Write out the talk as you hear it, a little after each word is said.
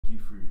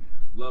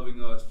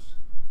loving us.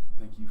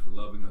 Thank you for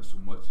loving us so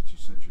much that you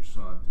sent your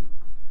Son to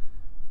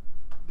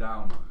die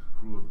on a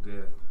cruel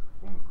death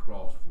on the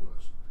cross for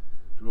us.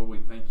 Dear Lord, we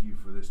thank you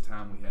for this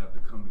time we have to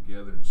come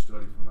together and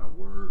study from thy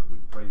word. We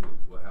pray that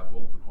we'll have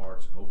open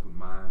hearts and open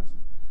minds,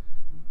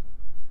 and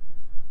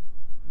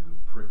it'll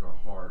prick our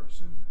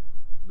hearts and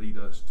lead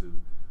us to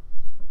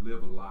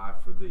live a life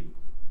for thee.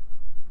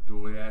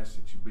 Lord, we ask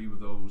that you be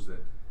with those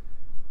that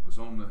was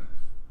on the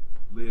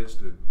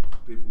list and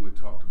people we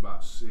talked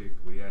about sick.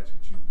 We ask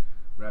that you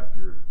wrap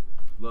your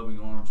loving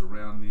arms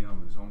around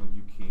them as only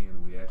you can,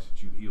 and we ask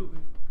that you heal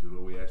them. Dear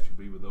Lord, we ask you to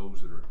be with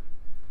those that are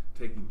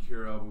taking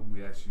care of them.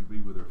 We ask you to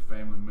be with their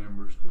family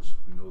members, because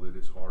we know that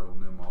it's hard on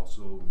them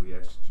also. We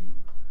ask that you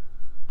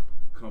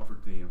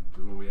comfort them.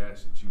 Dear Lord, we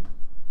ask that you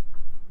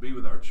be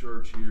with our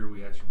church here.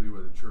 We ask you to be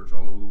with the church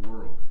all over the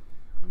world.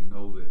 We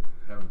know that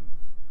having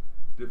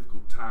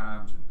difficult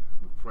times, and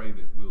we pray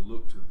that we'll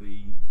look to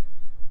thee,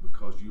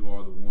 because you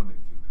are the one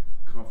that can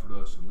comfort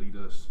us and lead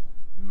us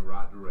in the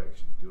right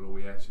direction. Dear Lord,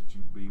 we ask that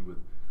you be with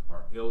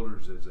our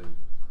elders as they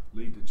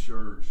lead the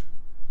church.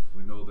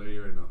 We know they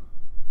are in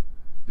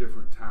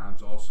different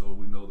times also.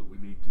 We know that we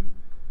need to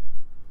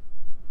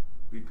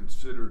be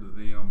considerate of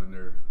them and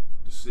their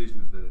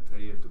decisions that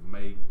they have to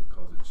make,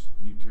 because it's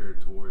new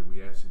territory.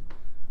 We ask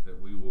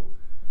that we will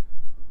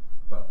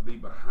be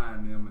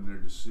behind them in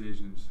their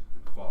decisions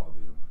and follow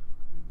them.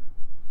 And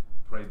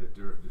pray that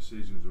their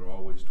decisions are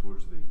always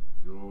towards thee.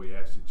 Dear Lord, we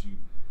ask that you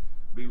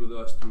be with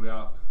us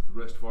throughout the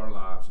rest of our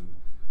lives and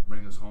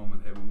bring us home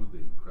in heaven with thee.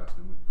 In Christ's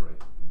name we pray.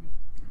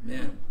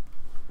 Amen.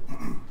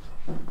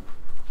 Amen.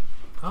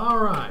 All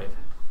right.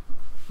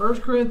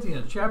 1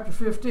 Corinthians chapter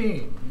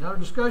 15. In our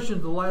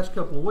discussions the last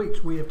couple of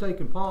weeks, we have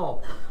taken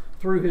Paul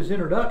through his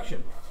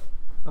introduction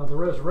of the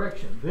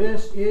resurrection.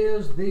 This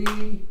is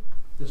the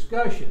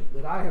discussion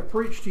that I have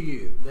preached to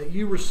you, that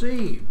you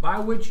receive, by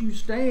which you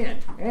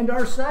stand and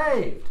are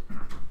saved.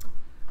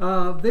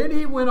 Then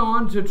he went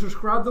on to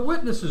describe the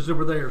witnesses that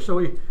were there.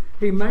 So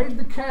he made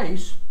the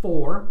case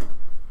for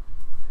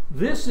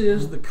this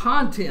is the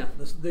content,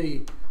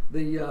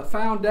 the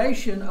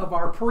foundation of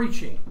our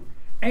preaching.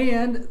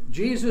 And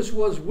Jesus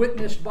was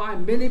witnessed by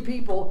many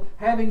people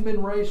having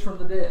been raised from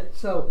the dead.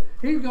 So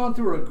he's gone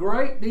through a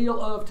great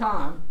deal of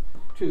time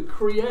to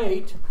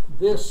create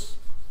this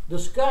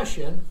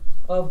discussion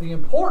of the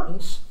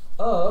importance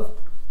of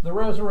the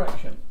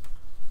resurrection.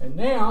 And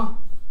now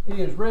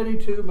he is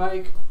ready to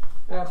make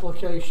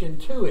application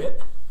to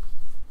it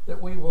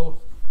that we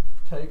will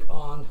take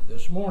on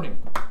this morning.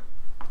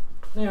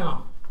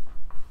 Now,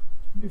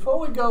 before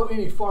we go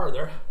any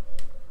farther,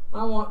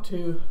 I want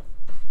to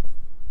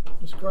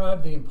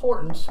describe the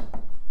importance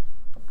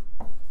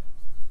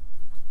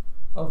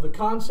of the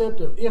concept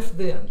of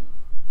if-then.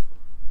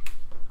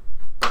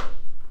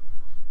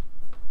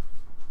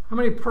 How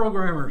many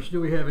programmers do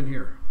we have in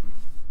here?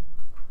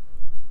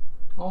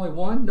 Only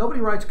one? Nobody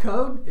writes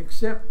code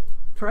except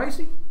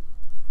Tracy?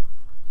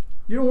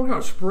 You don't work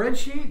on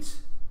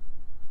spreadsheets?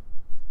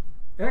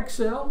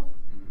 Excel?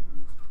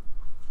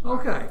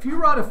 Okay, if you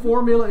write a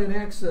formula in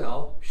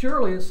Excel,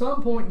 surely at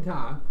some point in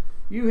time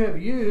you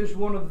have used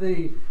one of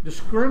the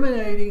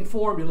discriminating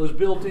formulas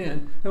built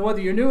in, and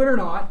whether you knew it or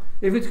not,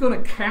 if it's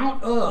going to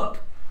count up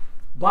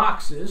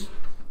boxes,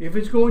 if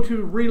it's going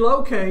to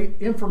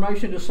relocate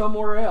information to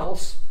somewhere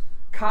else,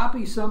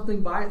 copy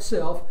something by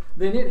itself,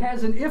 then it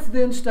has an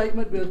if-then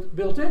statement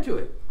built into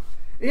it.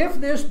 If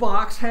this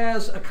box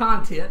has a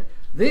content,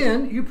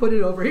 then you put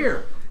it over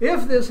here.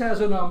 If this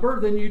has a number,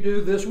 then you do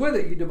this with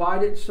it. You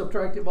divide it,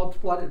 subtract it,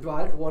 multiply it,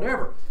 divide it,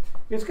 whatever.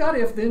 It's got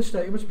if-then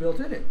statements built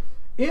in it.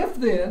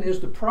 If-then is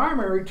the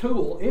primary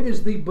tool. It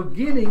is the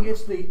beginning,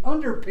 it's the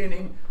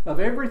underpinning of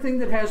everything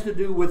that has to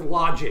do with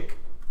logic.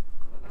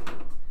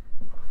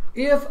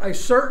 If a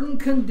certain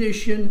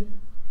condition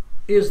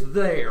is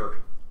there,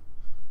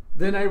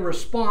 then a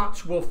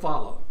response will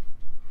follow.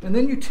 And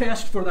then you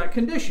test for that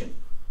condition.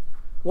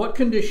 What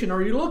condition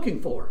are you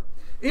looking for?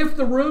 If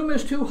the room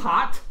is too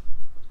hot,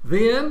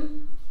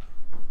 then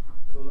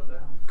cool it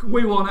down.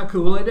 We want to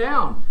cool it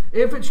down.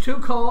 If it's too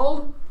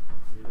cold,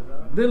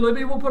 then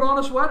Libby will put on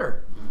a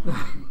sweater.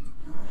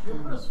 She'll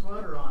put a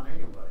sweater on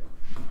anyway.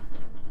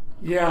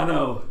 Yeah, I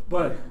know,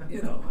 but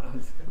you know,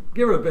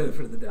 give her a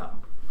benefit of the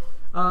doubt.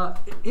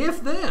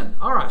 If then,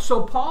 all right.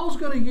 So Paul's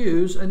going to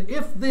use an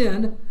if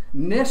then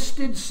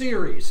nested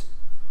series.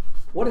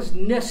 What does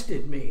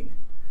nested mean?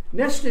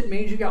 Nested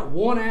means you got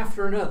one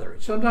after another.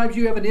 Sometimes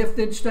you have an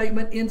if-then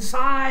statement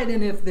inside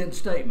an if-then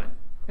statement,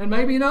 and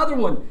maybe another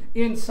one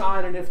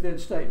inside an if-then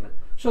statement,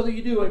 so that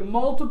you do a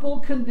multiple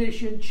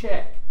condition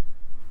check.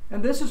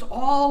 And this is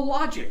all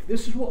logic.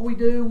 This is what we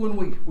do when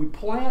we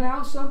plan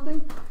out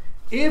something.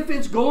 If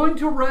it's going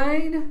to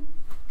rain,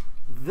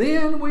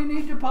 then we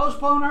need to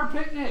postpone our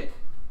picnic.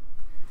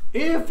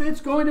 If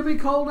it's going to be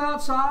cold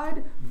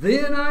outside,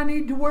 then I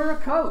need to wear a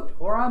coat,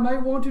 or I may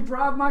want to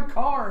drive my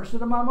car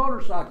instead of my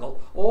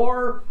motorcycle,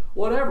 or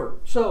whatever.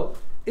 So,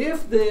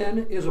 if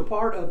then is a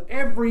part of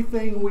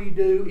everything we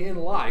do in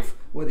life,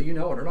 whether you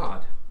know it or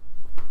not.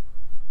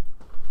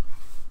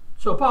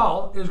 So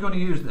Paul is going to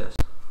use this.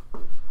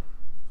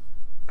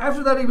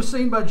 After that he was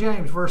seen by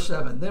James, verse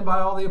 7, then by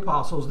all the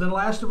apostles. Then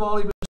last of all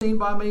he was seen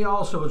by me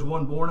also, as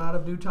one born out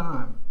of due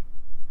time.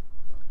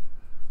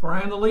 For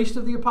I am the least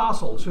of the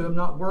apostles, who am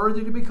not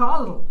worthy to be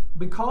called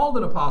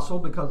an apostle,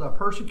 because I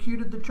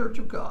persecuted the church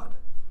of God.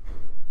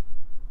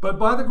 But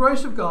by the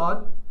grace of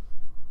God,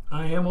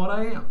 I am what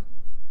I am.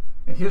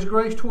 And his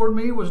grace toward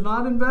me was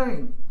not in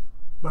vain,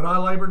 but I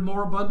labored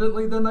more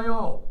abundantly than they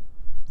all.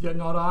 Yet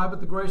not I, but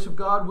the grace of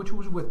God which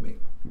was with me.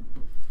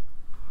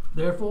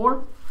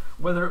 Therefore,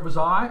 whether it was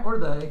I or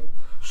they,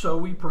 so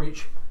we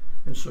preach,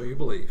 and so you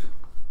believe.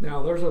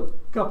 Now, there's a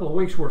couple of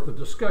weeks worth of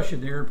discussion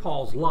there in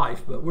Paul's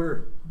life, but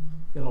we're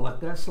going to let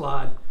that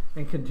slide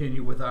and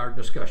continue with our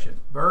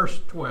discussion.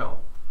 Verse 12.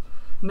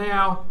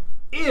 Now,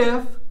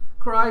 if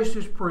Christ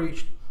is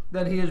preached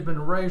that he has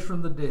been raised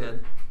from the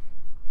dead,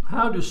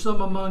 how do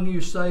some among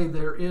you say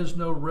there is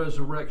no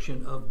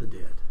resurrection of the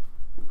dead?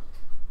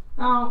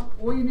 Now,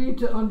 we need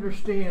to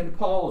understand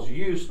Paul's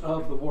use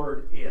of the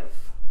word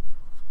if.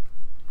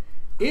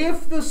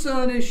 If the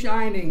sun is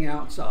shining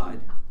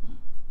outside,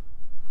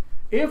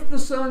 if the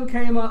sun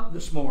came up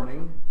this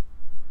morning,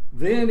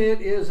 then it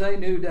is a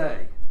new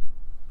day.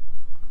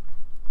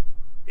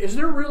 Is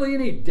there really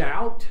any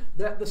doubt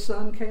that the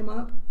sun came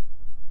up?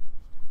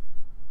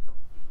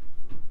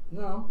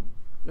 No,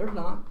 there's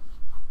not.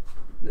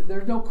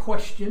 There's no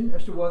question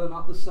as to whether or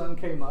not the sun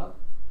came up.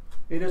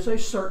 It is a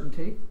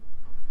certainty.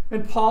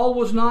 And Paul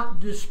was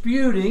not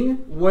disputing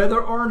whether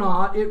or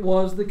not it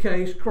was the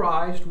case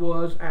Christ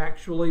was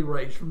actually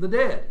raised from the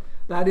dead.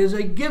 That is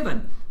a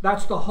given.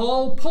 That's the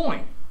whole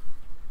point.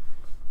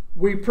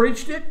 We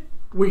preached it.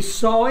 We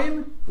saw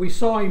him. We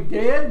saw him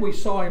dead. We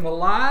saw him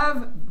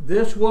alive.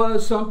 This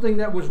was something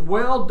that was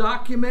well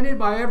documented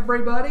by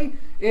everybody.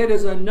 It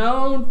is a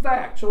known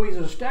fact. So he's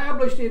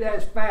established it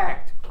as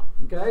fact.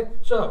 Okay?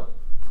 So,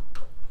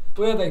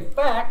 we have a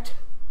fact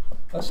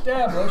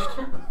established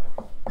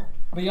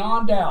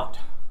beyond doubt.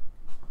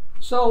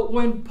 So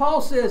when Paul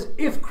says,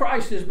 if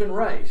Christ has been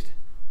raised,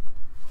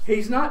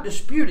 he's not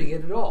disputing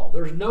it at all.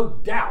 There's no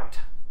doubt.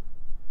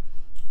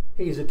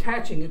 He's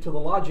attaching it to the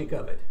logic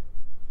of it.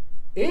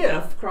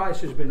 If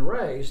Christ has been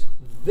raised,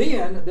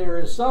 then there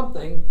is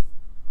something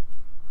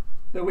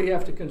that we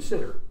have to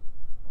consider.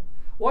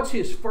 What's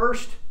his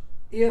first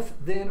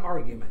if-then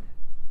argument?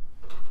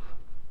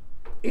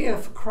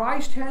 If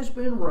Christ has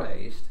been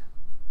raised,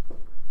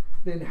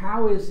 then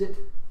how is it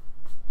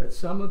that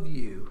some of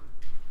you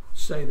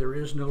say there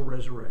is no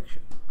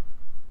resurrection?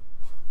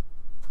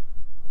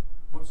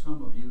 What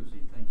some of you is he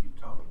think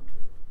you're talking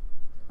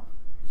to?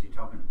 Is he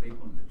talking to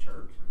people in the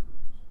church?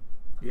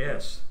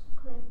 Yes.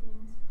 Corinthians.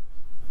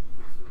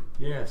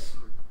 Yes.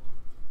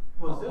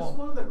 Was this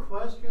one of the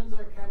questions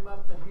that came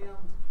up to him?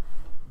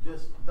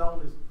 Just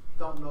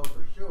don't know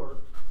for sure.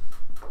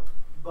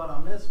 But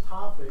on this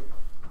topic,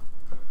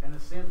 and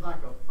it seems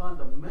like a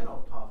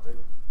fundamental topic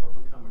for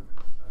becoming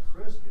a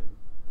Christian,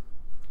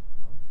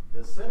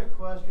 the set of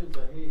questions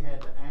that he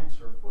had to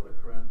answer for the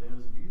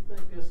Corinthians, do you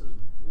think this is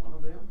one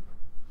of them?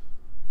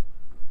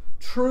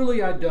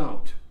 Truly, I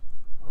don't.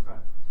 Okay.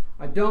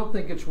 I don't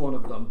think it's one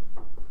of them,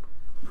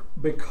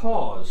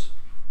 because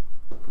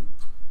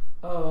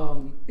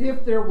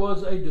if there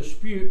was a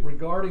dispute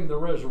regarding the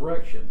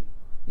resurrection,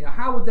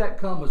 how would that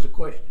come as a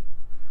question?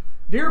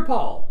 Dear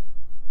Paul,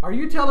 are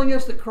you telling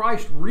us that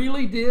Christ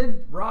really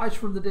did rise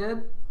from the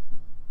dead?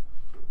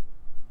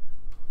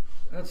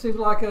 That seems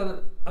like an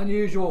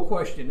unusual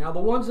question. Now, the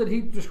ones that he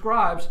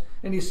describes,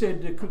 and he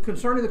said,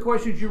 concerning the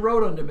questions you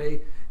wrote unto me,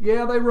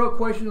 yeah, they wrote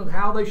questions on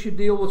how they should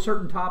deal with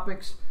certain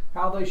topics,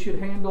 how they should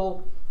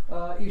handle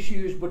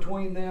issues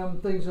between them,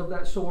 things of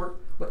that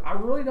sort. But I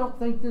really don't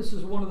think this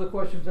is one of the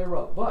questions they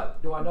wrote.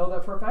 But do I know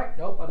that for a fact?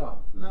 Nope, I don't.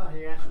 No,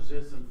 he answers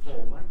this in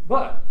full length.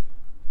 But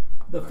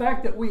the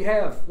fact that we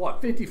have,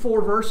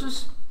 54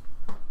 verses?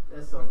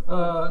 That's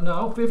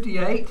a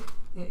 58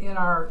 in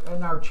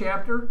our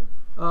chapter.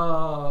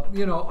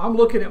 I'm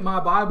looking at my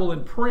Bible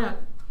in print,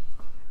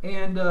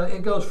 and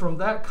it goes from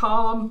that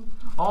column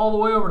all the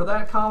way over to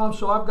that column.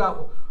 So I've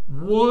got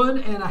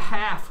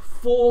 1.5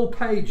 full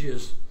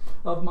pages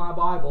of my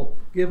Bible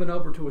given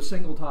over to a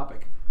single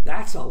topic.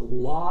 That's a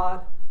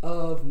lot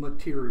of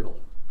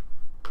material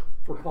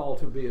for Paul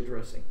to be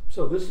addressing.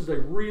 So this is a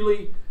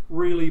really,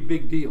 really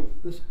big deal.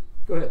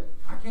 Go ahead.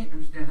 I can't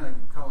understand how they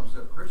can call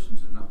themselves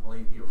Christians and not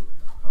believe he arose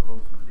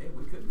from the dead.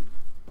 We couldn't.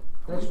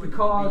 That's we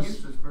because would be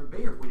useless for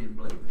beer if we didn't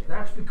believe that.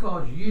 That's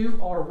because you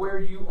are where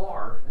you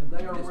are, and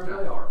they are where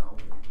they are.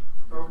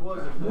 or was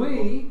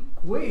it?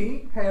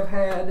 We have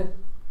had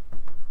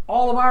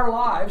all of our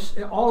lives,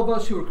 all of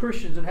us who are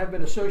Christians and have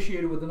been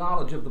associated with the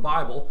knowledge of the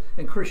Bible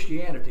and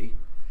Christianity,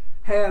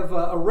 have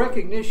a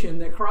recognition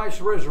that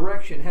Christ's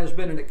resurrection has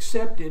been an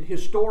accepted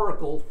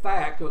historical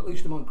fact, at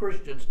least among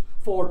Christians,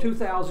 for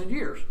 2,000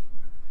 years.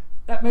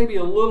 That may be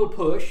a little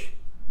push,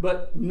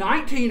 but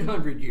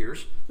 1,900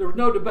 years, there was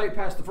no debate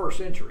past the first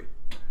century.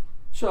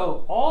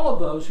 So all of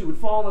those who would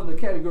fall into the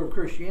category of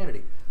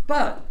Christianity.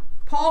 But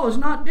Paul is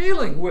not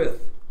dealing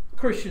with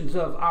Christians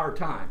of our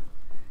time.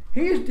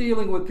 He is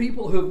dealing with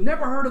people who have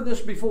never heard of this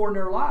before in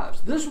their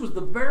lives. This was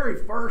the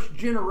very first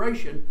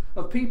generation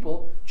of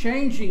people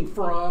changing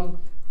from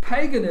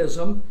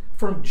paganism,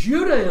 from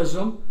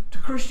Judaism to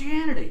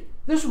Christianity.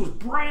 This was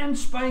brand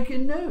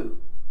spanking new.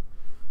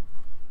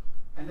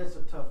 And it's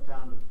a tough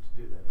town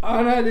to do that.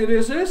 I know it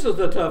is. This is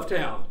a tough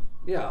town.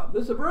 Yeah,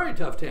 this is a very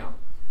tough town.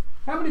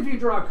 How many of you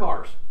drive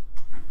cars?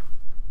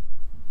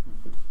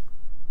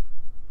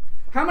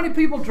 How many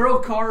people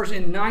drove cars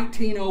in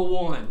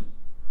 1901?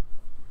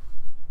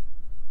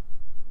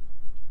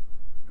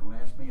 Don't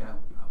ask me. I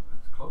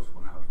was close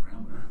when I was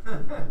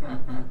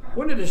around.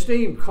 When did the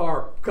steam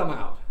car come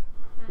out?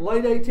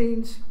 Late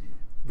 18s?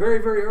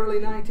 Very, very early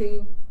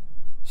 19?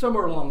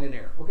 Somewhere along in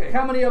there. Okay,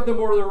 how many of them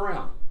were there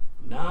around?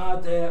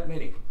 Not that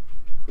many.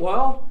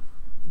 Well,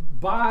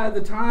 by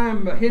the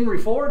time Henry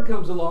Ford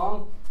comes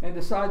along and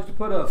decides to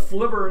put a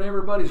flivver in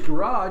everybody's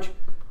garage,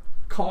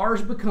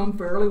 cars become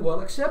fairly well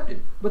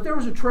accepted. But there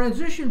was a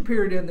transition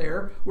period in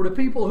there where the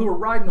people who were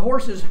riding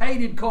horses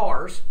hated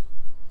cars,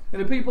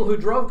 and the people who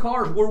drove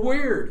cars were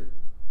weird.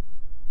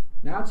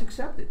 Now it's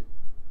accepted.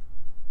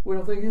 We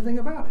don't think anything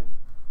about it.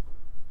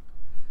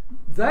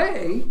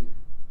 They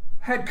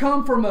had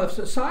come from a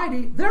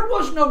society, there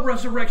was no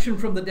resurrection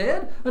from the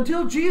dead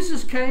until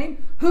Jesus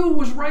came. Who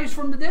was raised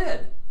from the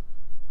dead?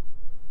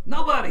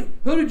 Nobody.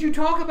 Who did you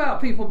talk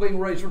about people being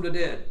raised from the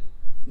dead?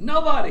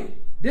 Nobody.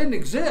 Didn't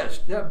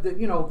exist.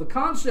 The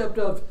concept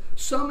of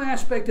some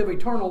aspect of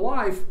eternal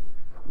life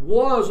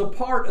was a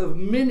part of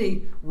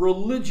many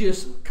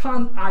religious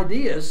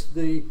ideas,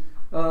 the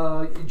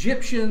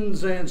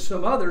Egyptians and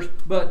some others,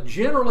 but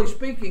generally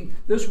speaking,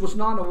 this was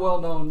not a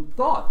well-known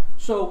thought.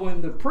 So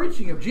when the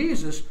preaching of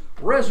Jesus,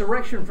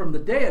 resurrection from the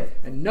dead,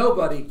 and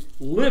nobody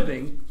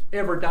living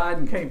ever died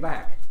and came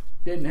back.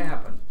 Didn't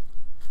happen.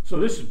 So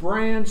this is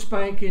brand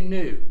spanking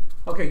new.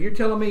 Okay, you're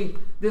telling me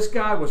this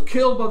guy was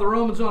killed by the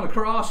Romans on a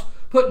cross,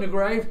 put in a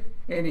grave,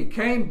 and he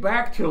came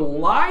back to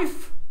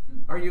life?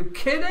 Are you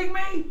kidding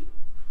me?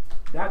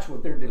 That's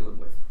what they're dealing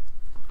with.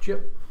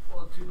 Chip?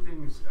 Well, two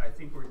things. I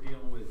think we're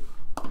dealing with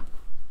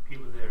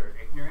people that are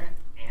ignorant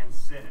and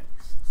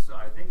cynics. So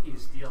I think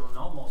he's dealing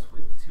almost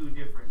with two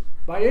different...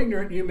 By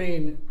ignorant, you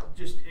mean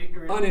just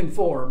ignorant,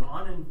 uninformed,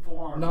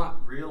 not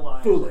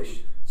realizing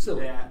foolish,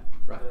 silly. That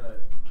right.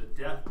 the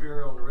death,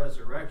 burial, and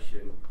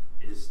resurrection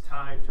is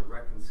tied to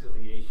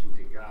reconciliation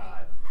to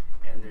God,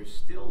 and they're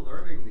still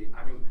learning the.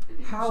 I mean,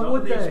 how some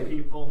would of these they?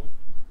 People.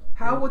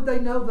 How would they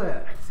know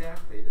that?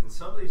 Exactly, and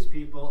some of these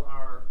people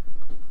are.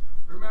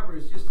 Remember,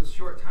 it's just a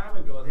short time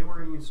ago. They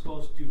weren't even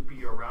supposed to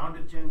be around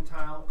a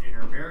Gentile,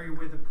 intermarry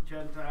with a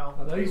Gentile.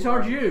 These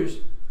are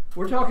Jews.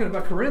 We're talking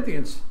about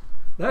Corinthians.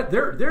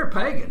 They're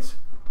pagans.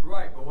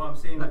 Right, but what I'm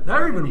saying is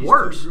they're even these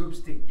worse. Two groups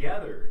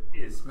together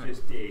is right.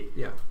 just a.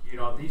 Yeah.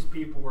 These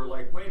people were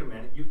like, wait a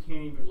minute, you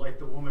can't even like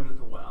the woman at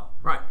the well.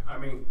 Right. I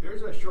mean,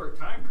 there's a short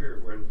time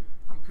period when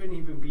you couldn't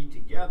even be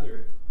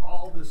together.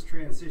 All this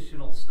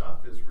transitional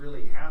stuff is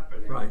really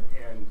happening. Right.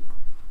 And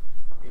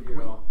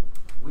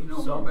we know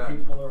some more about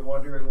people are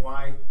wondering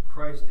why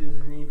Christ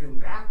isn't even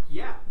back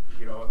yet.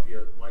 If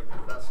you like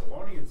the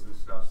Thessalonians and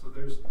stuff. So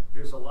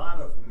there's a lot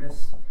of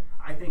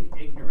I think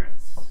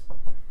ignorance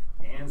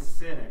and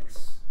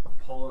cynics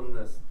pulling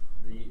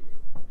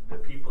the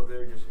people that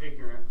are just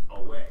ignorant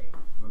away.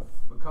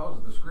 Because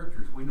of the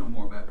scriptures, we know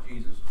more about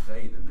Jesus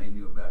today than they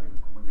knew about him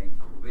when they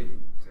were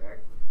living.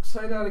 Exactly.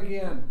 Say that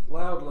again,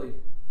 loudly.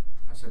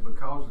 I said,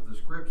 because of the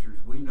scriptures,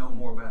 we know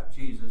more about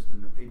Jesus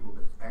than the people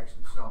that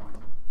actually saw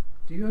him.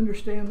 Do you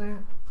understand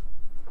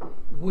that?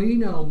 We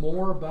know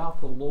more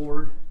about the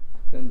Lord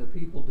than the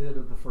people did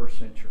of the first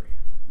century.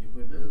 If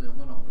we do, then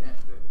what don't we have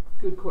to do?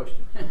 Good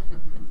question.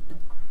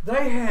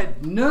 They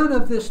had none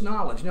of this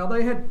knowledge. Now,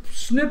 they had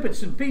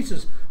snippets and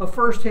pieces of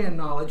first-hand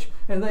knowledge,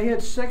 and they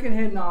had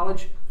second-hand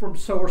knowledge from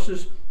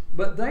sources,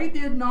 but they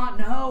did not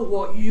know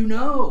what you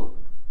know.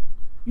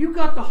 You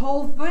got the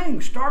whole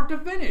thing, start to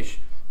finish.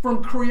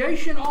 From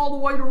creation all the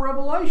way to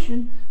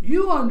Revelation,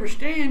 you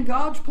understand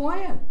God's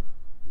plan.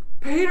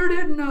 Peter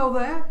didn't know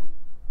that.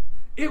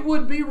 It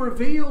would be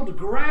revealed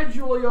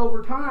gradually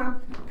over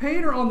time.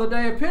 Peter, on the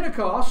day of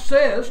Pentecost,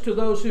 says to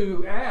those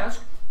who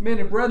ask, men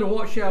and brethren,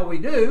 what shall we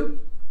do?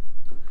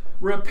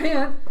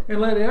 Repent and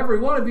let every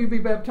one of you be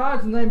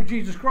baptized in the name of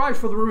Jesus Christ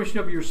for the remission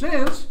of your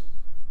sins.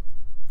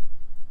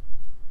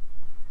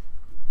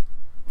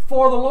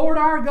 For the Lord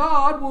our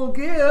God will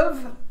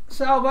give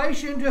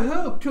salvation to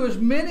whom? To as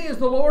many as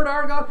the Lord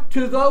our God,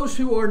 to those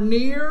who are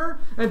near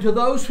and to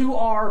those who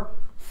are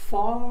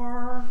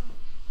far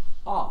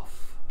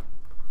off.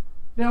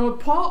 Now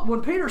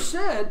when Peter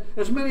said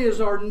as many as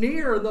are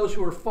near and those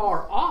who are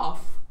far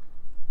off,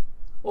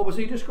 what was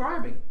he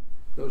describing?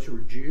 Those who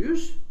were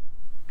Jews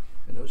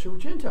and those who were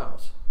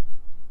Gentiles.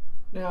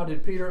 Now,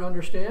 did Peter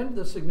understand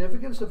the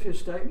significance of his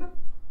statement?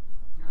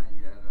 Not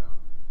yet.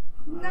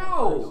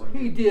 No,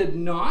 he did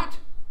not.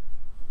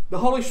 The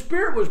Holy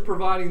Spirit was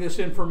providing this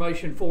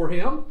information for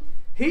him.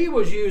 He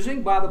was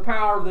using, by the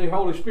power of the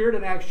Holy Spirit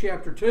in Acts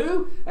chapter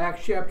 2,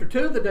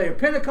 the day of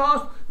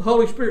Pentecost, the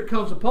Holy Spirit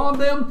comes upon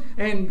them,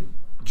 and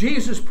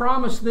Jesus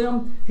promised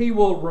them He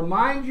will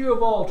remind you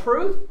of all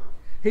truth.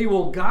 He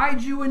will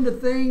guide you into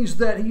things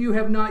that you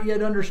have not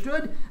yet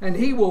understood, and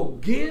He will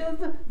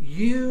give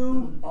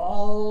you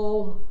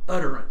all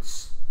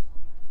utterance.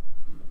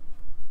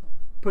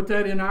 Put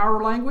that in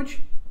our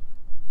language.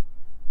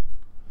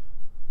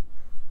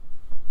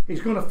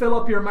 He's going to fill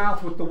up your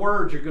mouth with the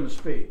words you're going to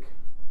speak.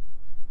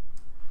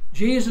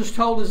 Jesus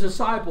told His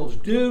disciples,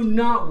 do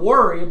not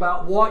worry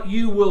about what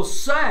you will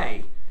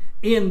say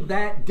in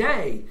that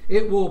day.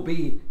 It will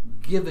be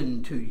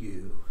given to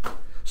you.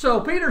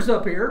 So Peter's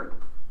up here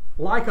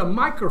like a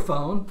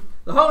microphone.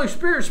 The Holy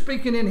Spirit's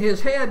speaking in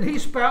his head and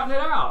he's spouting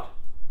it out.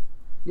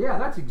 Yeah,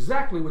 that's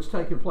exactly what's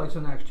taking place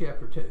in Acts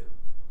chapter 2.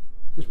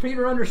 Does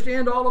Peter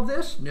understand all of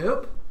this?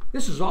 Nope.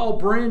 This is all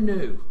brand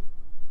new.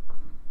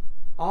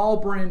 All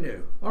brand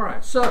new. All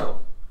right,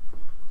 so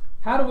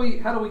how do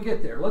we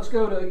get there? Let's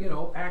go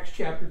to Acts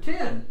chapter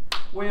 10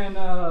 when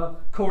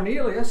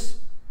Cornelius,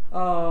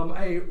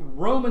 a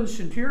Roman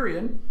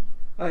centurion,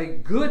 a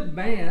good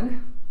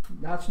man.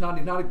 He's not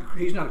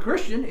a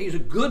Christian. He's a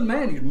good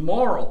man. He's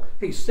moral.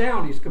 He's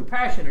sound. He's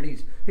compassionate.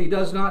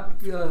 He's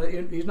not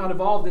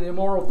involved in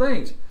immoral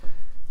things.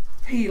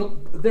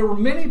 There were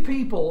many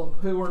people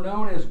who were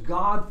known as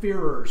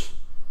God-fearers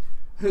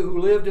who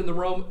lived in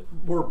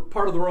were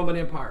part of the Roman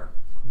Empire.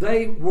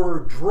 They were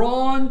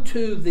drawn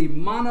to the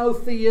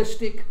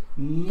monotheistic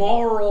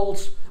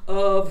morals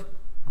of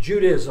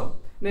Judaism.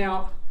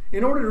 Now,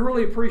 in order to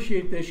really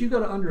appreciate this, you've got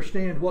to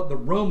understand what the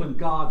Roman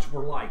gods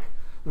were like.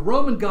 The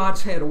Roman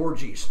gods had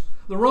orgies.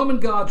 The Roman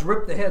gods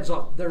ripped the heads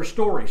off, their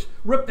stories,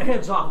 ripped the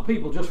heads off of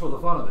people just for the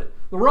fun of it.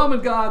 The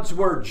Roman gods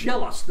were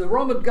jealous. The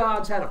Roman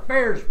gods had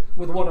affairs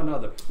with one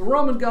another. The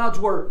Roman gods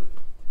were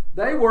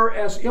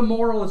as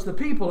immoral as the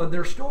people in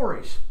their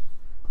stories.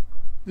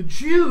 The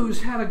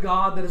Jews had a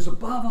God that is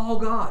above all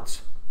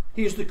gods.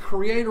 He is the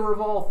creator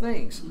of all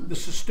things, the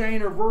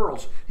sustainer of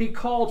worlds. He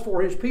called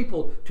for His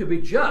people to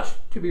be just,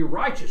 to be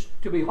righteous,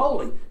 to be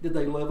holy. Did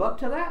they live up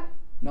to that?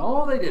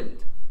 No, they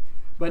didn't.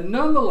 But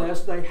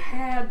nonetheless, they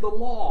had the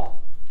law.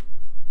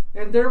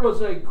 And there was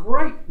a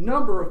great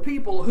number of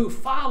people who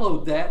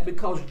followed that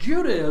because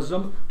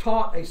Judaism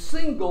taught a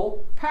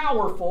single,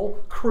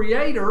 powerful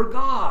creator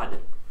God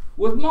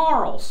with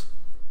morals.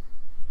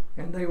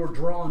 And they were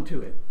drawn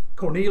to it.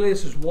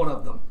 Cornelius is one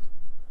of them.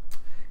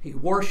 He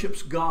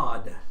worships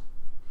God.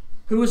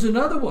 Who is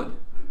another one?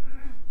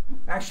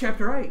 Acts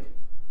chapter 8.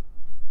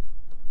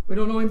 We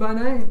don't know him by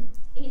name.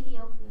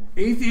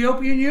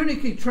 Ethiopian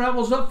eunuch. He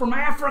travels up from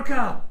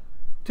Africa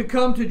to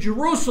come to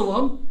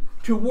Jerusalem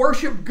to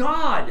worship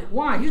God.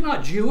 Why? He's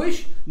not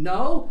Jewish.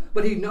 No,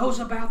 but he knows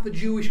about the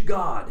Jewish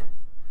God.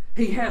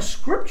 He has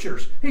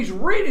scriptures. He's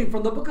reading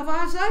from the book of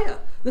Isaiah.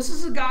 This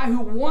is a guy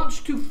who wants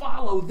to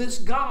follow this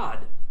God.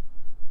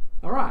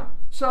 All right,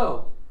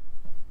 so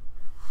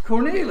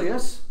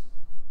Cornelius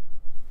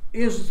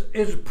is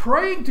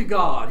praying to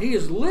God. He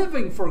is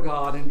living for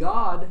God, and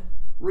God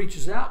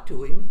reaches out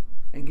to him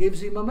and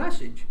gives him a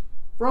message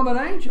from an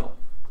angel.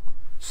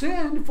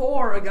 Send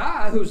for a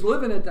guy who's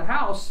living at the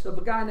house of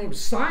a guy named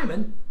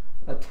Simon,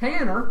 a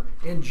tanner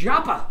in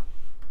Joppa,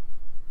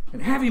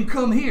 and have him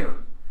come here,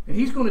 and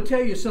he's going to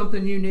tell you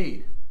something you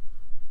need.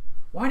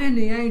 Why didn't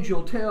the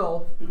angel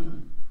tell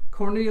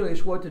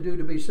Cornelius what to do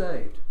to be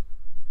saved?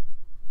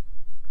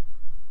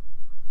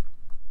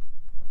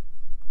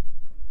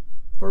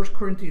 1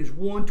 Corinthians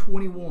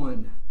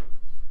 1:21,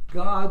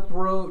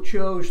 God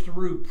chose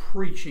through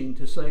preaching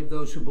to save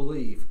those who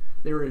believe.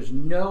 There is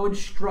no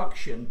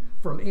instruction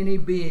from any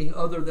being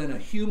other than a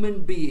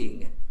human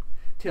being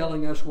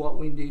telling us what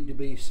we need to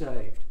be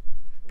saved.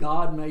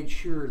 God made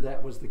sure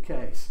that was the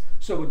case.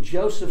 So when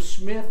Joseph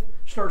Smith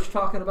starts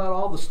talking about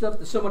all the stuff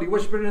that somebody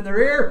whispered in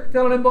their ear,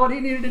 telling him what he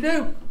needed to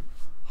do,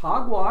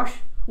 hogwash.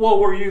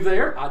 Well, were you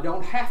there? I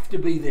don't have to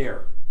be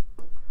there.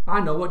 I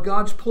know what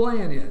God's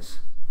plan is.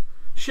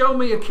 Show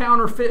me a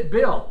counterfeit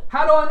bill.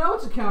 How do I know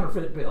it's a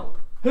counterfeit bill?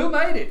 Who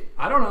made it?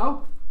 I don't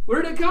know.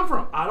 Where did it come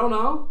from? I don't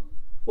know.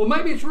 Well,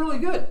 maybe it's really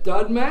good.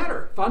 Doesn't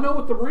matter. If I know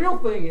what the real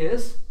thing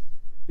is,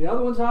 the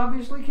other one's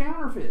obviously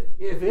counterfeit.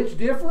 If it's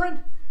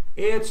different,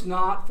 it's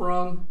not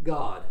from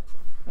God.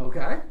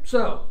 Okay?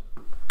 So,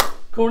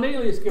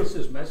 Cornelius gets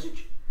this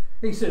message.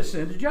 He says,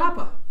 send to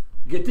Joppa.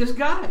 Get this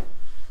guy.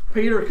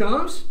 Peter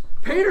comes.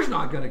 Peter's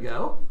not going to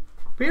go.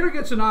 Peter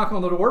gets a knock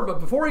on the door, but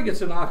before he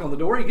gets a knock on the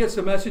door, he gets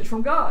a message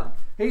from God.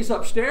 He's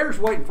upstairs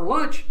waiting for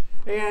lunch,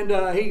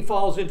 and he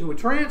falls into a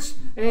trance,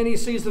 and he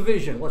sees the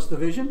vision. What's the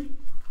vision?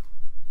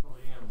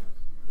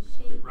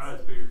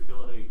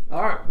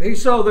 All right,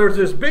 so there's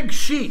this big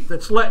sheet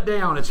that's let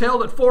down. It's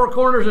held at four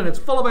corners, and it's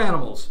full of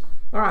animals.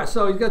 All right,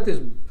 so he's got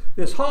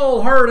this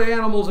whole herd of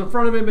animals in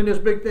front of him in this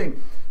big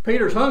thing.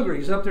 Peter's hungry.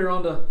 He's up there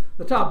on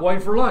the top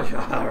waiting for lunch.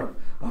 I'm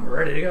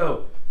ready to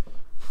go.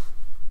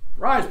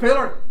 Rise,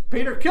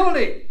 Peter, kill and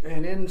eat.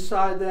 And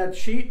inside that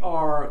sheet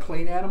are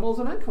clean animals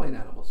and unclean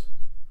animals.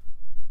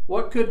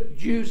 What could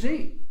Jews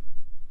eat?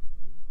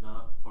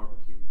 Not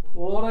barbecue pork.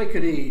 Well, they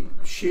could eat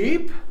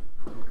sheep.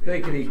 They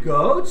could eat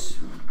goats.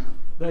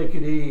 They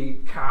could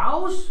eat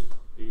cows.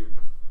 Deer.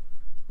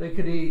 They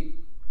could eat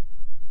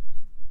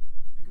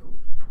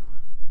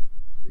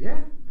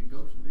Yeah. The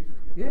goats and deer.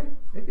 Yeah,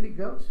 they could eat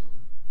goats.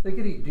 They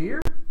could eat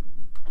deer.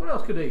 What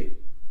else could they eat?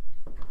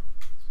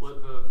 Split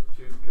hoof,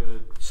 chewed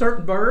cud.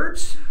 Certain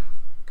birds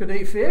could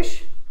eat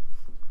fish.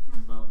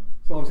 Some.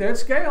 As long as they had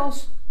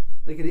scales,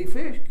 they could eat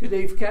fish. Could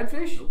they eat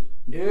catfish? Nope.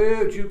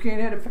 No, you can't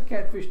have a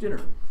catfish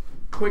dinner.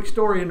 Quick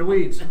story in the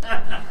weeds.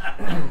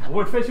 I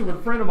went fishing with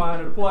a friend of mine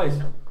at a place,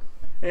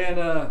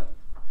 and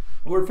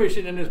we're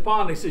fishing in this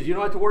pond. He says, "You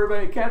don't have to worry about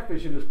any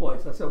catfish in this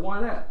place." I said,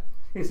 "Why that?"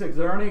 He said, "'Cause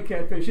there aren't any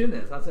catfish in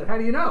this." I said, "How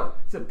do you know?"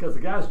 He said, "Because the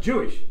guy's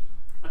Jewish."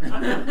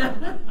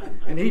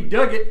 And he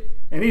dug it,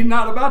 and he's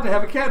not about to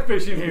have a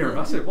catfish in here.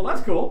 I said, "Well,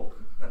 that's cool."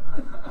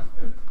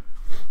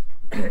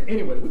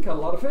 Anyway, we caught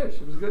a lot of fish.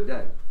 It was a good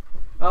day.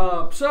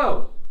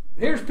 So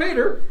here's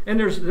Peter, and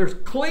there's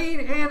clean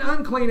and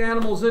unclean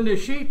animals in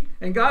this sheet,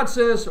 and God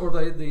says, or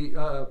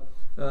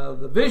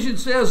the vision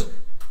says,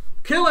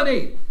 "Kill and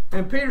eat."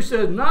 And Peter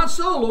says, "Not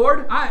so,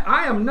 Lord.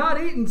 I am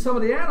not eating some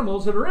of the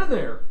animals that are in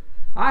there.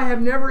 I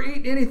have never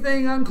eaten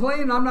anything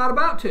unclean, and I'm not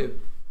about to."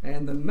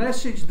 And the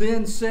message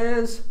then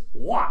says,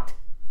 what?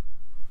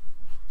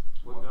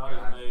 What God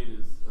has made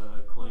is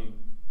clean.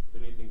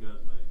 Anything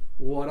God's made.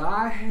 What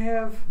I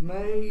have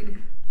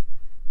made,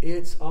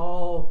 it's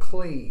all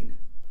clean.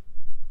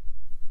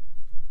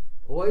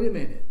 Wait a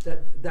minute.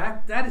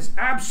 That is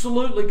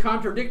absolutely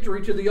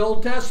contradictory to the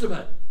Old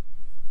Testament.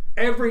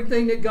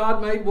 Everything that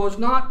God made was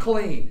not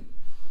clean.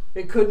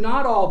 It could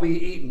not all be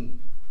eaten.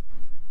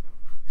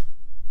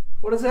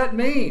 What does that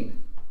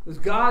mean? Is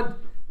God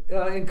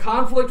in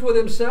conflict with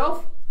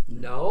himself?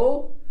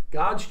 No.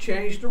 God's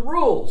changed the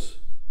rules.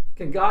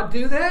 Can God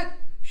do that?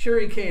 Sure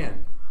he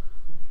can.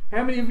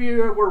 How many of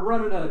you were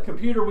running a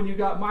computer when you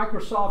got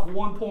Microsoft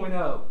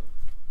 1.0?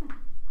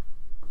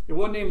 It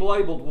wasn't even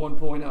labeled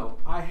 1.0.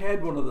 I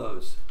had one of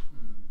those.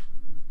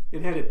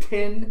 It had a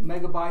 10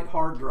 megabyte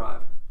hard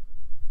drive.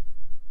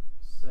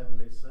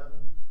 77.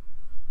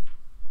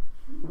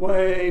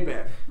 Way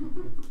back.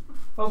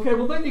 Okay,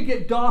 well then you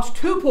get DOS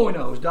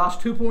 2.0. Is DOS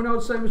 2.0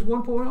 the same as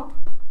 1.0?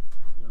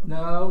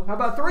 No. How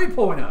about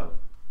 3.0?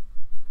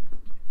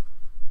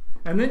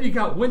 And then you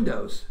got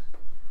Windows.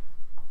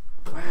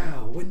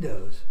 Wow,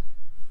 Windows.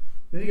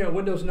 Then you got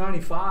Windows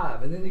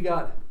 95. And then you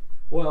got,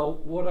 well,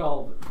 what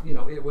all,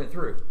 it went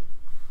through.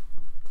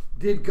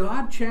 Did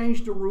God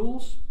change the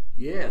rules?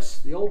 Yes.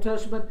 The Old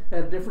Testament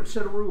had a different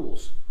set of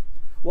rules.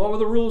 What were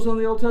the rules on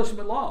the Old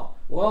Testament law?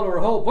 Well, there were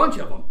a whole bunch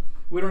of them.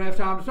 We don't have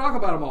time to talk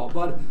about them all.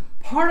 But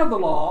part of the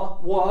law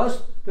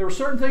was there were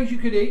certain things you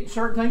could eat and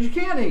certain things you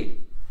can't eat.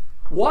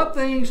 What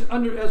things,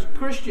 as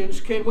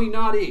Christians, can we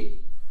not eat?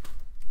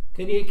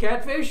 Can you eat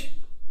catfish?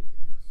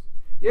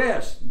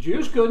 Yes.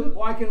 Jews couldn't.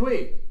 Why can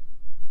we?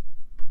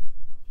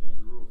 Change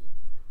the rules.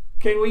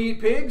 Can we eat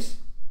pigs?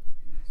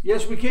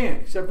 Yes, we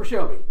can, except for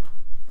Shelby.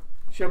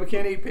 Shelby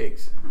can't eat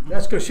pigs.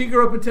 That's because she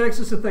grew up in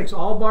Texas and thinks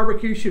all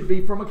barbecue should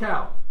be from a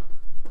cow.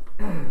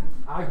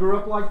 I grew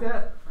up like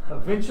that.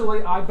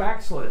 Eventually, I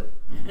backslid.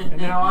 And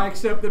now I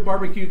accept that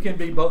barbecue can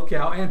be both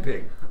cow and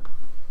pig.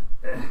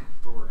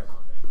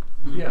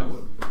 Yeah,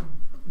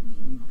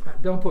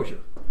 don't push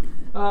it.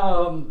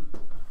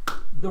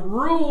 The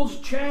rules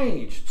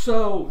changed.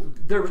 So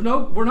we're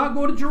not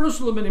going to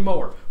Jerusalem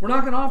anymore. We're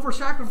not going to offer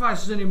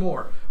sacrifices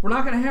anymore. We're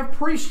not going to have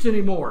priests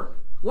anymore.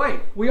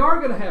 Wait, we are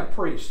going to have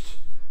priests.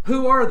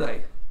 Who are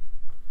they?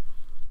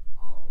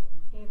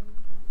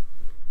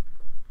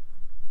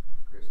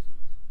 Christians.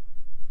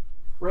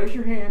 Raise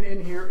your hand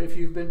in here if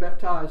you've been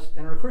baptized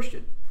and are a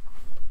Christian.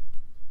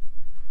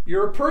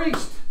 You're a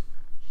priest.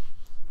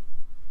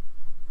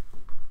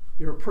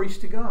 You're a priest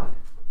to God.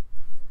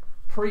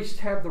 Priests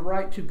have the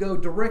right to go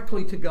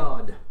directly to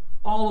God.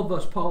 All of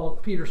us,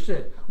 Peter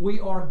said, we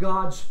are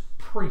God's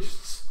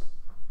priests.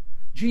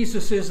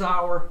 Jesus is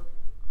our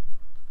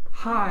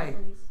high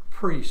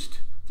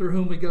priest through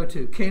whom we go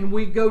to. Can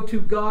we go to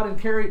God and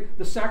carry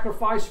the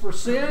sacrifice for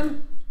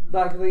sin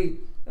like the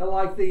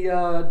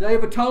Day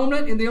of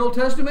Atonement in the Old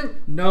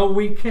Testament? No,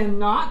 we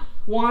cannot.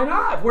 Why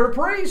not? We're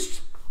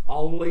priests.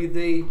 Only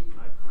the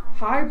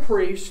high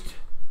priest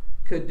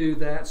could do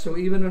that. So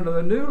even under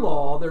the new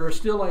law, there is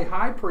still a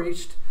high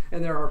priest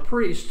and there are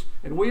priests,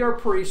 and we are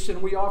priests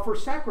and we offer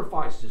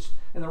sacrifices.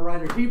 And the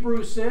writer of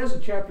Hebrews says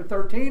in chapter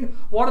 13,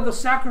 what are the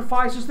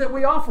sacrifices that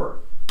we offer?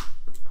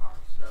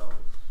 Ourselves.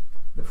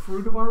 The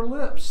fruit of our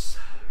lips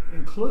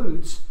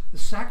includes the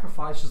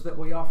sacrifices that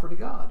we offer to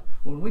God.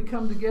 When we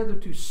come together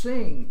to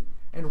sing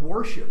and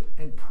worship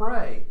and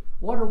pray,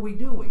 what are we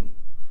doing?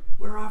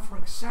 We're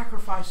offering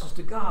sacrifices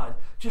to God,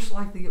 just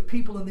like the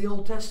people in the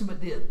Old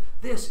Testament did.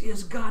 This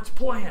is God's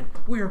plan.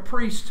 We are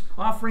priests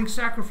offering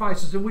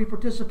sacrifices, and we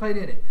participate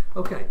in it.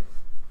 Okay,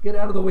 get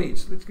out of the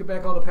weeds. Let's get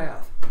back on the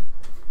path.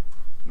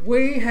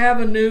 We have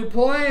a new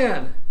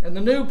plan, and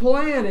the new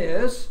plan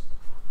is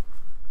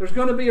there's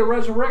going to be a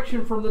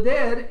resurrection from the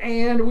dead,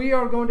 and we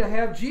are going to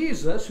have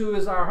Jesus, who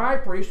is our high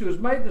priest, who has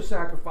made the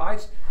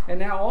sacrifice, and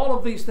now all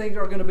of these things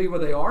are going to be where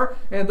they are.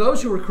 And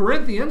those who are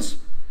Corinthians,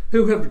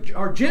 who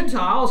are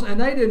Gentiles,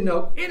 and they didn't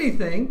know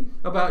anything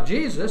about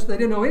Jesus, they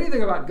didn't know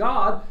anything about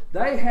God,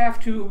 they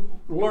have to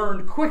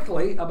learn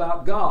quickly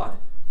about God.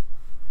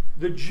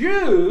 The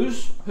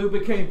Jews who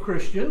became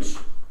Christians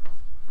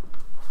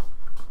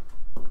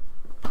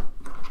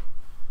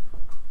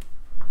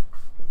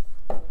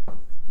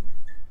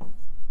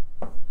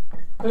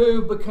okay,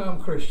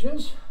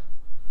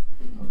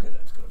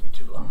 that's going to be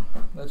too long.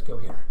 Let's go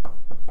here.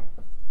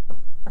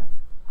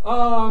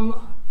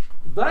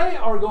 They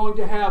are going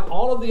to have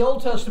all of the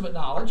Old Testament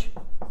knowledge,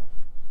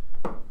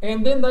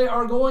 and then they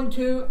are going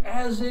to,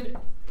 as it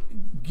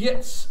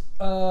gets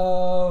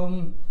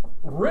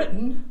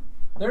written,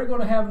 they're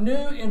going to have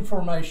new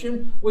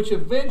information, which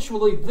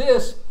eventually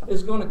this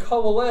is going to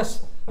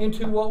coalesce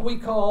into what we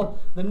call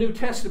the New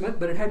Testament,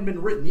 but it hadn't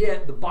been written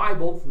yet. The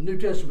Bible, the New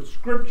Testament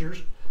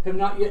scriptures, have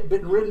not yet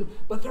been written,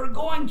 but they're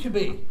going to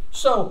be.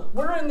 So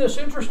we're in this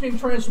interesting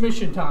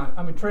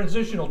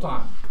transitional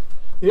time.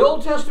 The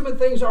Old Testament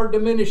things are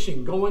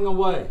diminishing, going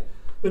away.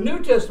 The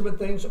New Testament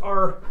things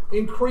are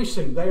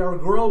increasing, they are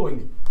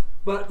growing.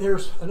 But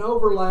there's an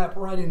overlap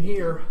right in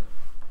here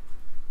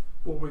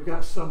where we've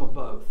got some of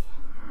both.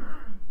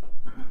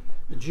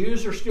 The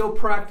Jews are still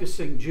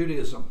practicing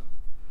Judaism.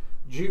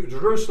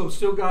 Jerusalem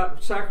still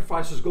got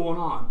sacrifices going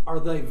on.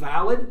 Are they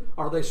valid?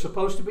 Are they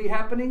supposed to be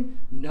happening?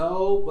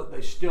 No, but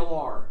they still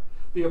are.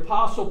 The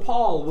Apostle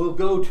Paul will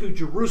go to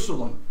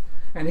Jerusalem,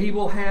 and he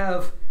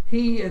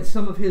and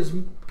some of his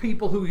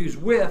people who he's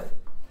with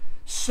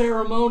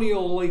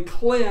ceremonially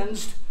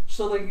cleansed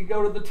so they could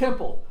go to the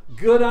temple.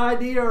 Good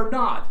idea or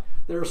not?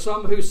 There are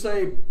some who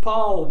say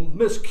Paul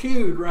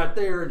miscued right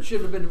there and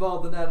shouldn't have been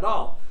involved in that at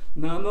all.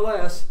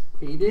 Nonetheless,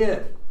 he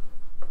did.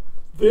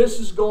 This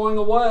is going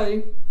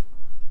away.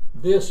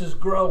 This is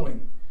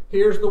growing.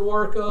 Here's the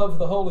work of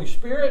the Holy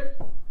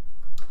Spirit,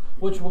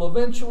 which will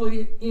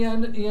eventually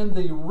end in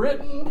the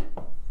written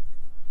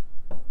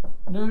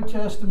New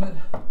Testament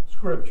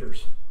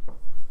scriptures.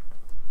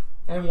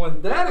 And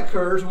when that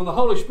occurs, when the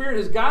Holy Spirit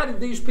has guided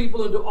these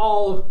people into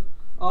all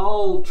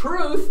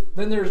truth,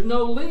 then there's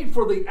no need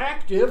for the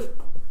active,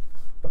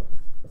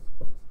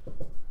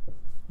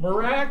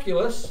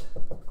 miraculous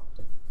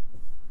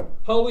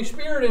Holy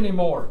Spirit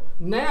anymore.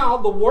 Now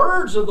the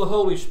words of the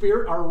Holy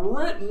Spirit are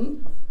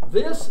written.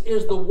 This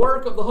is the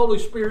work of the Holy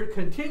Spirit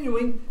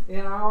continuing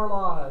in our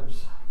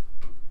lives.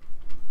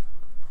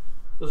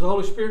 Does the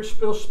Holy Spirit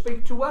still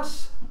speak to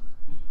us?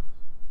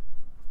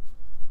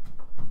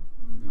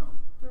 No.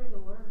 Through the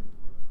Word.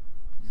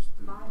 Just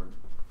through the word.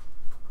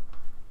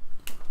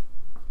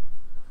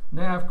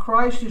 Now, if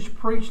Christ is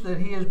preached that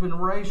he has been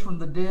raised from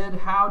the dead,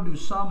 how do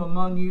some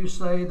among you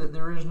say that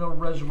there is no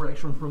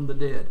resurrection from the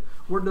dead?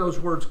 Where'd those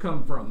words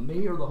come from?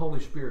 Me or the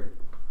Holy Spirit?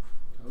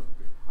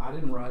 I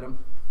didn't write them.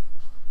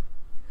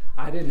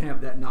 I didn't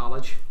have that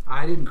knowledge.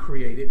 I didn't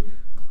create it.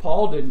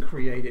 Paul didn't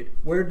create it.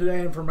 Where did that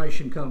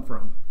information come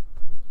from?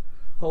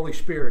 Holy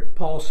Spirit.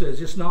 Paul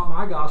says, it's not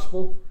my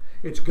gospel,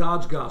 it's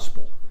God's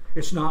gospel.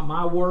 It's not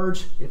my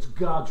words, it's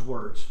God's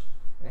words.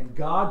 And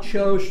God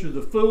chose through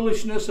the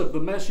foolishness of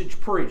the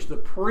message preached. The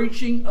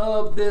preaching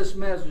of this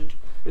message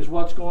is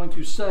what's going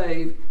to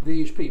save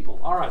these people.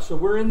 All right, so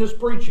we're in this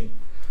preaching.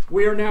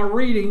 We are now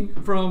reading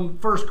from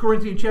 1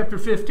 Corinthians chapter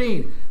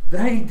 15.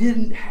 They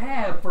didn't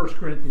have 1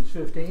 Corinthians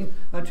 15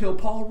 until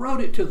Paul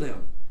wrote it to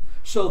them.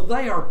 So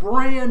they are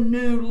brand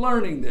new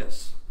learning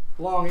this.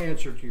 Long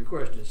answer to your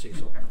question,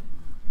 Cecil.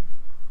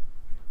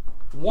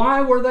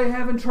 Why were they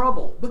having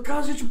trouble?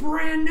 Because it's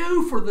brand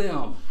new for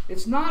them.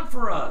 It's not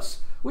for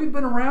us. We've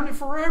been around it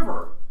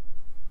forever.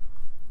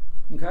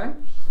 Okay?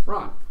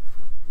 Ron.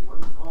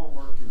 Wasn't Paul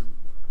working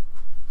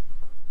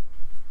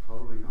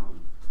totally on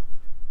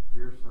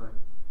hearsay?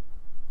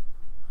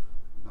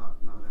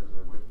 Not as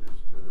a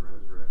witness to the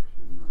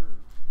resurrection or...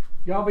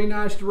 Y'all be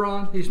nice to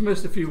Ron. He's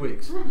missed a few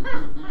weeks.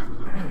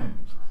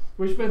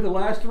 We spent the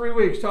last 3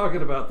 weeks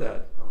talking about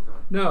that. Okay.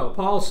 No,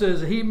 Paul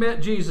says he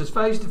met Jesus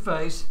face to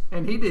face,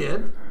 and he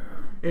did,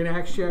 in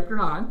Acts chapter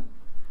 9.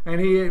 And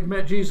he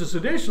met Jesus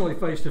additionally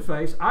face to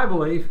face, I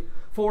believe,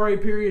 for a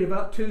period of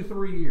about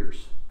 2-3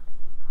 years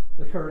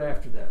that occurred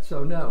after that.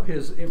 So no,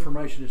 his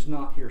information is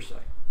not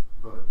hearsay.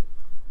 But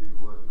he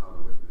was not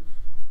a witness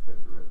at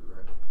the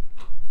resurrection.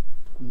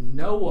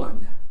 No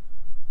one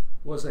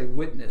was a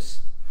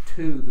witness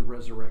to the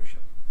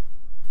resurrection.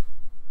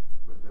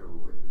 But there were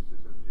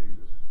witnesses of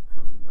Jesus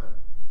coming back.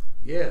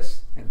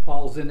 Yes, and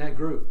Paul's in that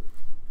group.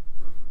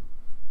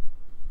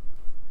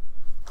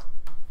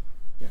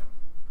 Yeah.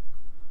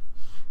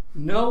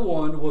 No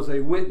one was a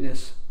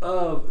witness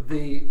of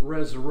the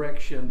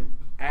resurrection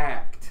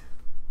act.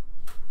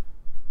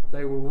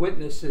 They were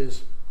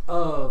witnesses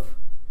of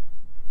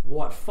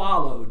what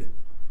followed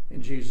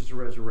in Jesus'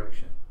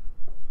 resurrection.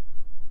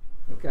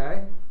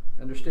 Okay?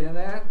 Understand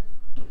that?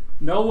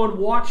 No one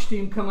watched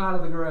him come out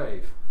of the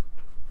grave.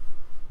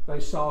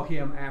 They saw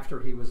him after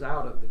he was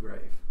out of the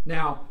grave.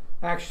 Now,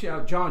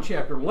 John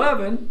chapter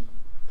 11,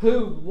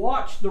 who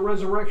watched the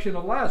resurrection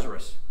of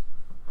Lazarus?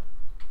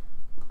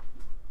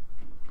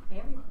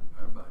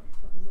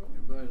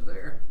 Everybody's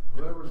there.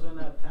 Whoever's in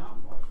that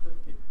town watched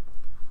it.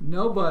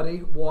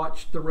 Nobody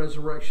watched the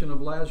resurrection of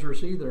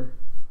Lazarus either.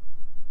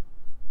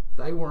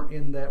 They weren't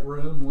in that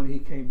room when he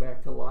came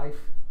back to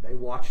life. They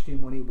watched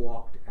him when he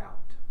walked out.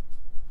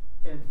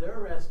 in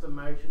their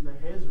estimation,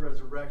 that his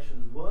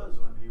resurrection was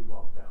when he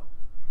walked out.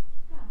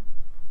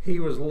 He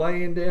was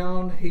laying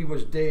down, he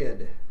was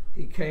dead.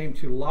 He came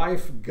to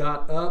life,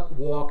 got up,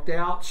 walked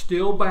out,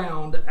 still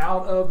bound,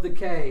 out of the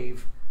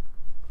cave,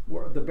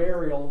 the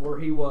burial where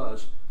he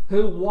was.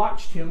 Who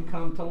watched him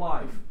come to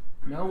life?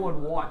 No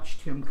one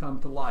watched him come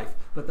to life,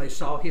 but they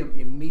saw him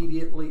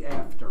immediately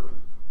after.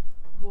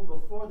 Well,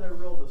 before they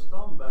rolled the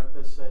stone back,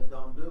 they said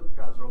don't do it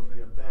because there will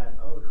be a bad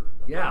odor.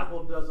 The Yeah.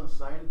 Bible doesn't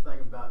say anything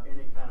about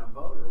any kind of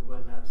odor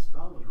when that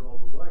stone was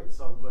rolled away.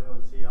 So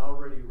was he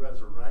already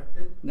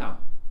resurrected? No.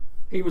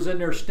 He was in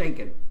there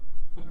stinking.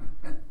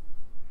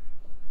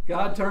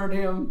 God turned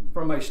him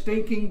from a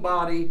stinking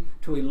body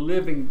to a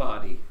living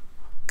body.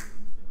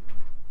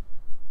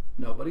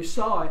 Nobody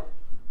saw it,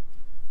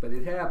 but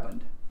it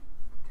happened.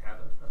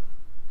 Tabitha?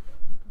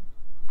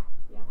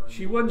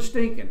 She wasn't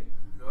stinking.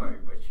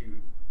 Right, but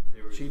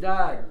there was She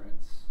died.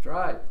 parents. That's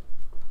right.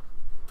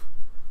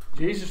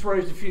 Jesus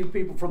raised a few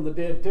people from the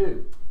dead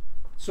too.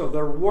 So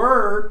there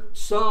were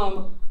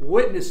some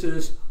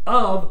witnesses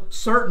of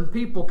certain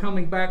people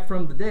coming back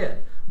from the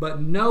dead.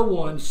 But no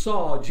one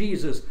saw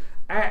Jesus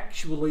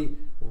actually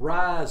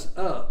rise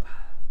up.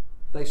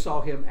 They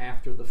saw him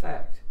after the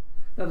fact.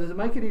 Now, does it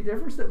make any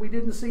difference that we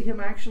didn't see him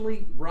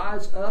actually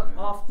rise up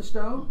off the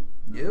stone?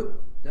 No.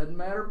 Doesn't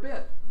matter a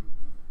bit.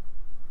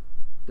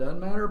 Doesn't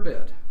matter a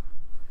bit.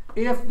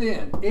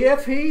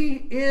 If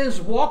he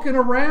is walking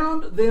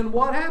around, then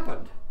what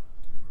happened?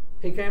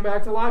 He came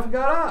back to life and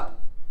got up.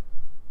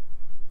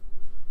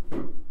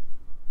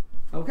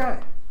 Okay,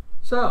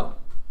 so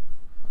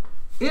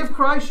if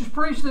Christ is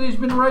preached that he's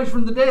been raised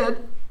from the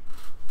dead,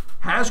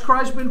 has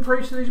Christ been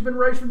preached that he's been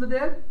raised from the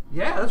dead?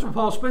 Yeah, that's what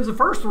Paul spends the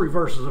first 3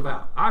 verses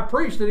about. I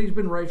preach that he's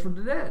been raised from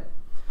the dead.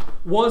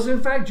 Was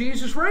in fact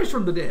Jesus raised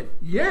from the dead?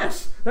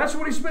 Yes, that's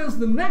what he spends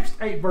the next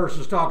 8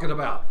 verses talking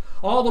about.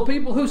 All the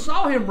people who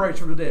saw him raised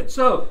from the dead.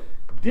 So,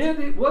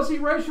 was he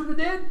raised from the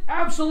dead?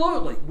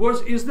 Absolutely.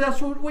 Is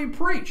this what we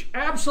preach?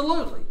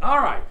 Absolutely. All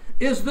right.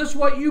 Is this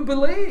what you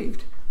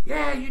believed?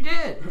 Yeah, you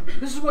did.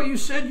 This is what you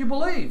said you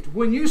believed.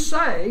 When you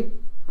say,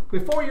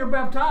 before you're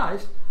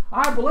baptized,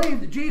 I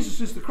believe that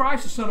Jesus is the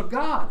Christ, the Son of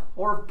God.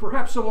 Or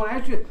perhaps someone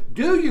asks you,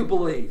 do you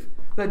believe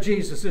that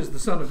Jesus is the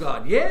Son of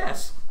God?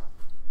 Yes.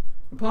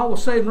 And Paul will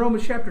say in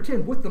Romans chapter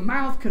 10, with the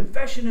mouth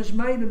confession is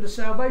made unto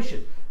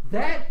salvation.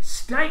 That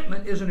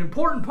statement is an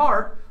important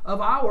part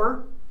of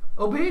our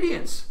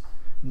obedience.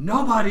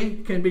 Nobody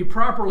can be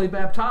properly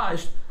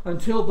baptized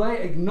until they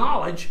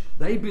acknowledge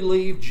they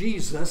believe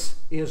Jesus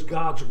is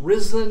God's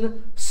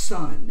risen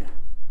Son.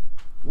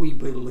 We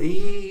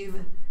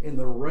believe in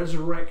the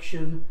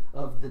resurrection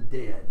of the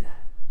dead.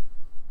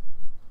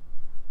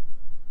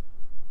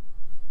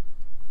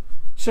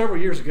 Several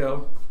years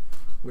ago,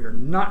 we are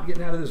not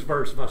getting out of this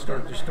verse if I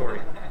start this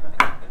story.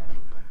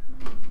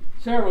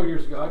 Several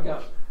years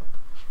ago,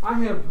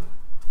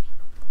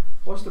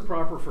 what's the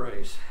proper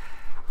phrase?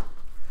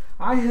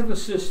 I have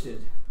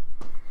assisted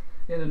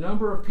in a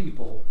number of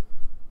people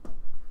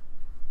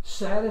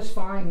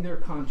satisfying their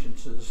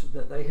consciences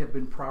that they have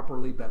been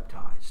properly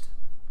baptized.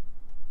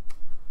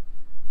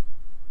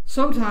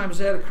 Sometimes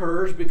that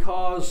occurs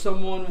because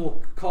someone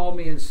will call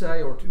me and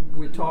say, or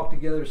we talk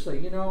together and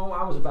say,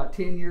 I was about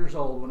 10 years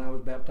old when I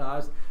was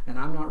baptized, and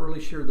I'm not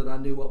really sure that I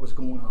knew what was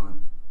going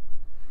on.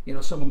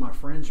 Some of my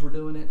friends were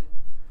doing it,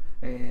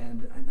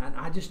 and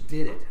I just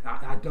did it.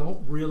 I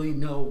don't really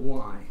know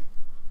why.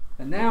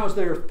 And now as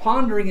they're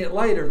pondering it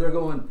later, they're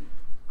going,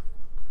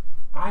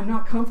 I'm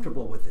not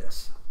comfortable with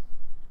this.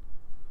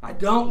 I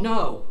don't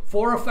know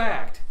for a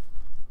fact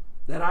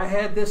that I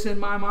had this in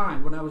my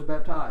mind when I was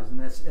baptized.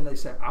 And they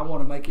say, I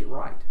want to make it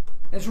right.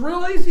 And it's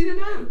real easy to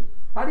do.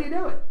 How do you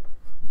do it?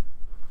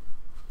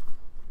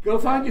 Go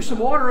find you some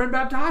water and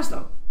baptize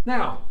them.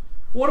 Now,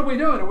 what are we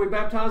doing? Are we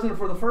baptizing them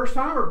for the first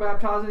time or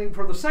baptizing them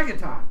for the second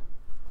time?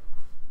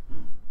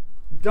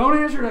 Don't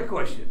answer that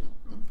question.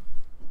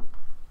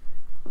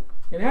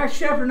 In Acts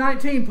chapter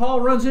 19,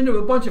 Paul runs into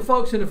a bunch of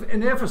folks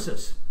in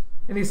Ephesus.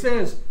 And he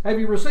says, have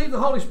you received the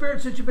Holy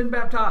Spirit since you've been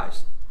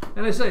baptized?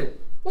 And they say,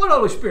 what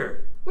Holy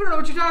Spirit? We don't know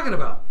what you're talking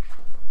about.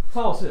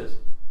 Paul says,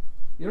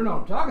 you don't know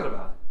what I'm talking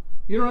about.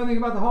 You don't know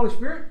anything about the Holy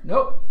Spirit?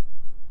 Nope.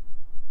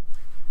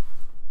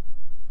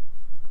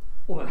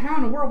 Well, then how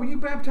in the world were you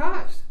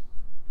baptized?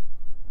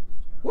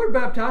 We're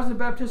baptized in the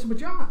baptism of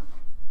John.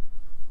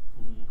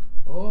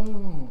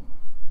 Oh.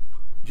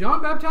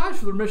 John baptized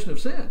for the remission of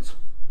sins.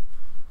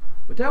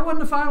 But that wasn't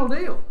the final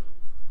deal.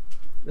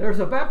 There's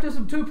a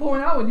baptism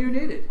 2.0 and you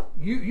need it.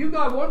 You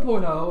got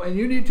 1.0 and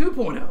you need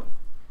 2.0.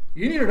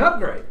 You need an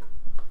upgrade.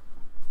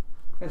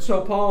 And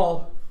so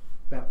Paul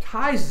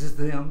baptizes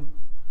them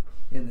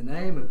in the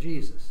name of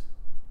Jesus.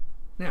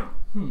 Now,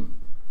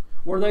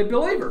 were they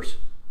believers?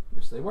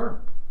 Yes, they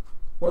were.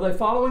 Were they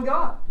following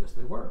God? Yes,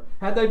 they were.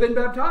 Had they been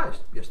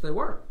baptized? Yes, they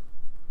were.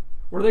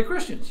 Were they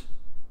Christians?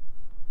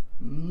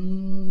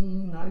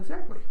 Not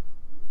exactly.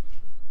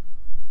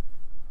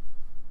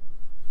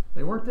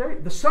 They weren't there.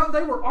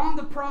 They were on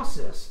the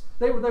process.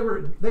 They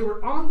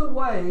were on the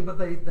way, but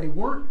they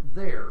weren't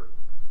there.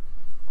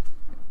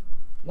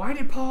 Why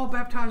did Paul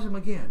baptize them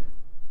again?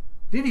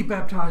 Did he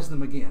baptize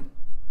them again?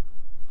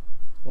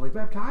 Well, he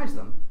baptized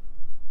them.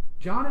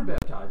 John had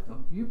baptized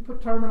them. You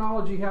put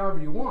terminology however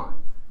you want.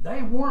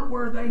 They weren't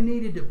where they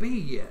needed to be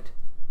yet.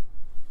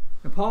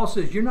 And Paul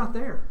says, you're not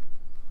there.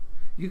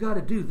 You got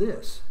to do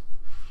this.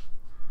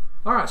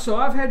 All right, so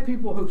I've had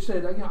people who've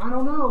said, I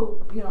don't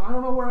know, I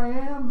don't know where I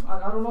am.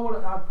 I don't know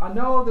what, I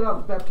know that I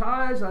was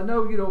baptized. I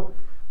know,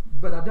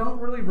 but I don't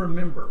really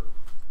remember.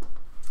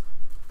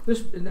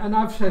 This, and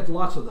I've had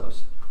lots of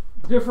those.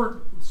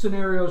 Different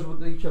scenarios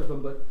with each of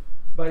them, but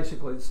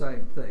basically the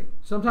same thing.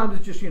 Sometimes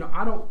it's just,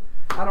 I don't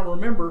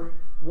remember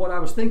what I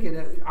was thinking.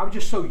 I was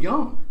just so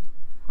young.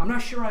 I'm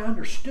not sure I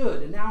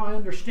understood, and now I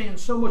understand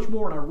so much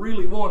more, and I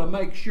really want to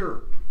make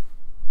sure.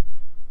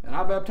 And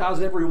I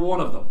baptize every one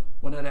of them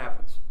when that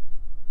happens.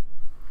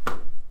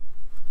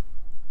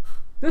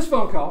 This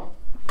phone call,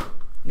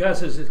 guy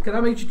says, can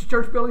I meet you at the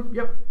church building?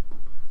 Yep.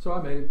 So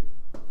I made him.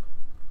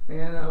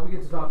 And we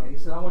get to talking. He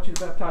said, I want you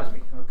to baptize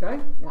me.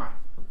 Okay? Why?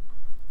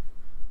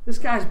 This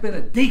guy's been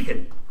a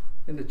deacon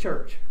in the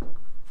church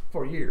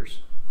for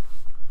years.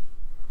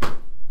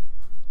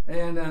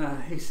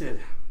 And he said,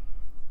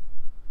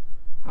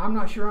 I'm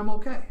not sure I'm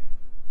okay.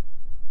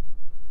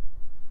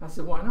 I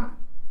said, why not?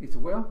 He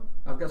said, well,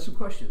 I've got some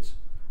questions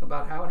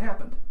about how it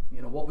happened.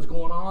 What was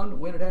going on,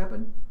 when it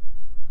happened.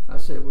 I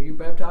said, were you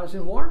baptized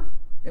in water?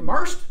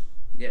 Immersed?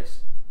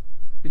 Yes.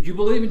 Did you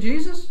believe in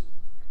Jesus?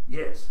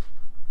 Yes.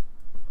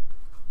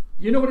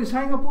 You know what his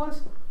hang-up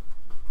was?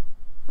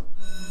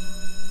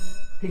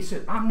 He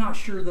said, I'm not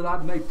sure that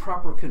I've made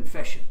proper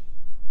confession.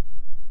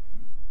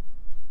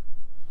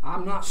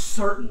 I'm not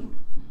certain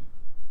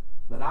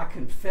that I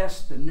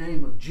confessed the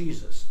name of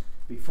Jesus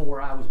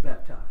before I was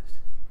baptized.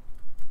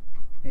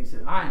 And he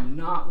said, I am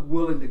not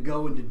willing to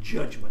go into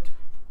judgment,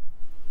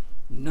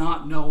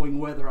 not knowing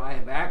whether I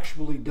have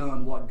actually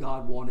done what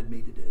God wanted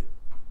me to do.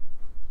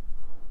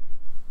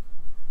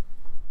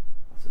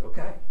 I said,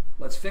 okay,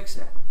 let's fix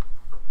that.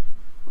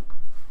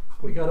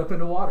 We got up in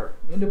the water,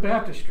 into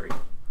baptistry.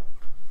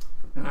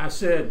 And I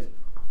said,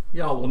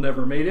 y'all will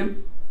never meet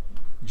him.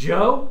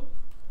 Joe,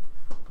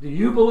 do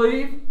you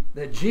believe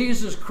that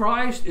Jesus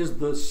Christ is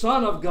the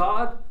Son of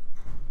God,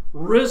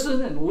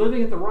 risen and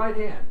living at the right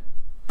hand?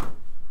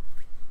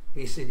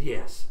 He said,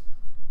 yes.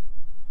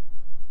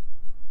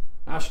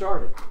 I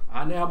started.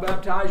 I now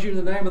baptize you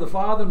in the name of the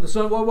Father and the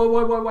Son.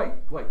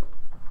 Wait.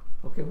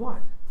 Okay,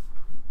 what?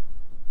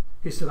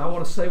 He said, I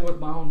want to say with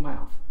my own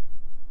mouth.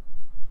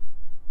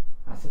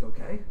 I said,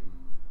 okay,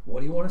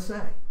 what do you want to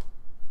say?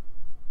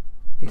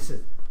 He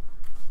said,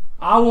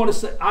 I want to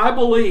say, I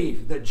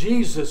believe that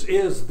Jesus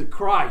is the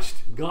Christ,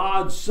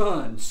 God's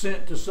Son,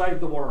 sent to save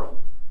the world,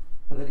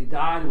 and that he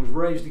died and was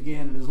raised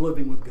again and is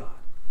living with God.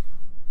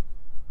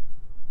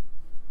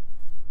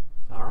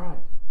 All right.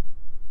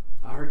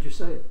 I heard you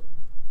say it.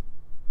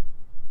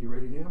 You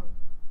ready now?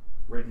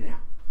 Ready now.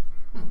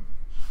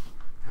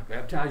 I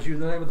baptize you in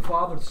the name of the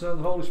Father, the Son, and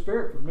the Holy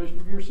Spirit for remission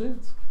of your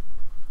sins.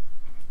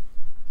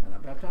 And I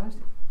baptized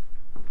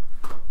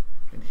him.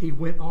 And he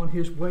went on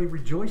his way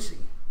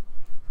rejoicing.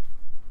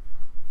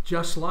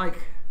 Just like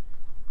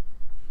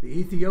the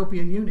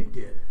Ethiopian eunuch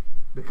did.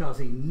 Because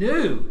he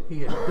knew he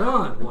had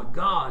done what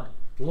God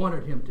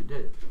wanted him to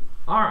do.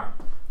 All right.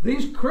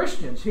 These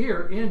Christians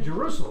here in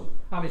Jerusalem,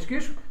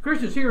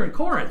 Christians here in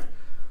Corinth,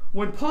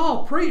 when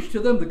Paul preached to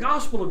them the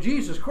gospel of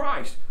Jesus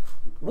Christ,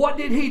 what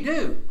did he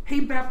do? He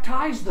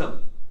baptized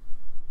them.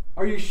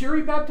 Are you sure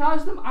he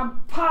baptized them?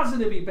 I'm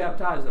positive he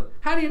baptized them.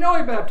 How do you know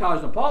he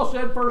baptized them? Paul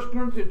said, 1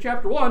 Corinthians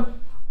chapter 1,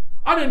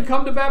 I didn't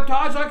come to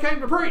baptize, I came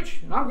to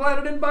preach. And I'm glad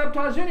I didn't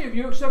baptize any of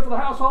you except for the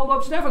household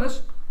of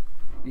Stephanus.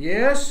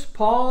 Yes,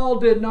 Paul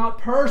did not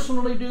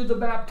personally do the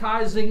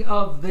baptizing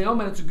of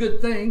them, and it's a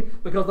good thing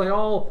because they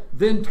all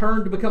then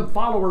turned to become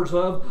followers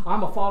of,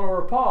 I'm a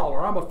follower of Paul,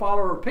 or I'm a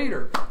follower of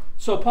Peter.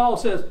 So Paul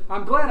says,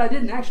 I'm glad I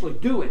didn't actually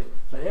do it,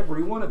 but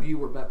every one of you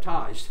were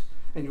baptized.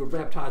 And you were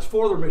baptized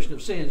for the remission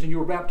of sins, and you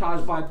were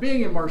baptized by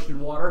being immersed in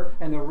water,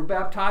 and they were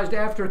baptized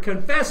after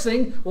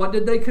confessing. What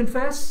did they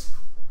confess?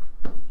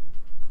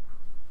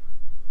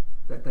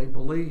 That they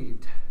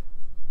believed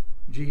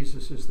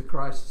Jesus is the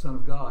Christ, the Son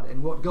of God.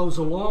 And what goes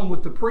along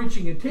with the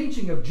preaching and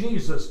teaching of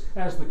Jesus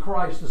as the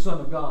Christ, the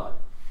Son of God.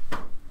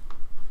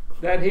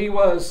 That he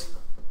was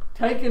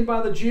taken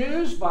by the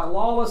Jews by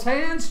lawless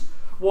hands,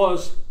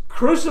 was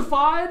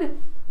crucified,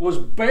 was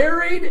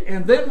buried,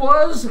 and then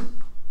was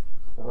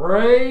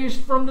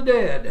raised from the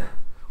dead,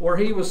 where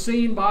he was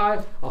seen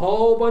by a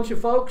whole bunch of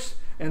folks,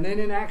 and then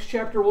in Acts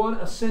chapter 1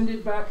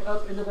 ascended back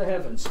up into the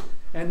heavens.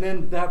 And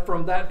then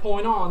from that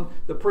point on,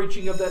 the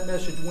preaching of that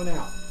message went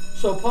out.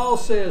 So Paul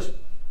says,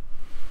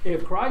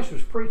 if Christ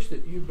was preached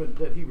that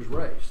he was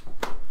raised,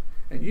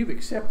 and you've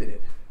accepted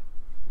it,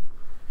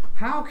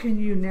 how can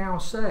you now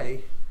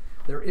say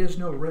there is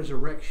no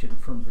resurrection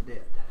from the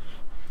dead?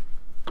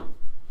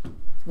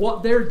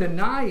 What they're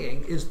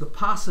denying is the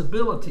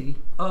possibility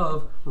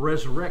of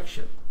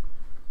resurrection.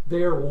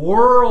 Their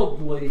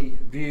worldly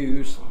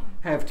views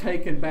have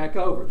taken back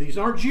over. These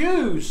aren't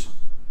Jews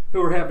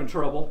who are having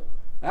trouble.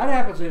 That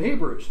happens in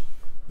Hebrews.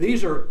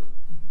 These are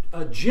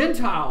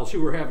Gentiles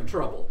who were having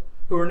trouble,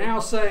 who are now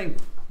saying,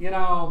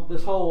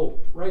 this whole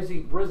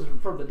risen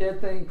from the dead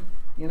thing,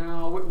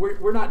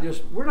 we're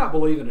not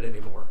believing it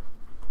anymore.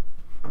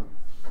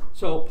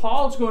 So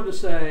Paul's going to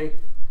say,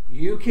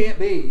 you can't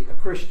be a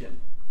Christian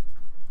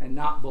and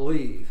not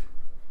believe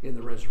in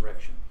the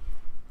resurrection.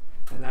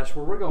 And that's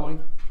where we're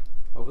going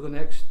over the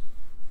next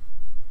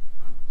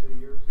 2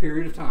 years.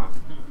 period of time.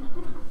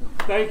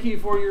 Thank you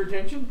for your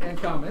attention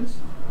and comments,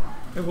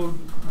 and we'll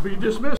be dismissed.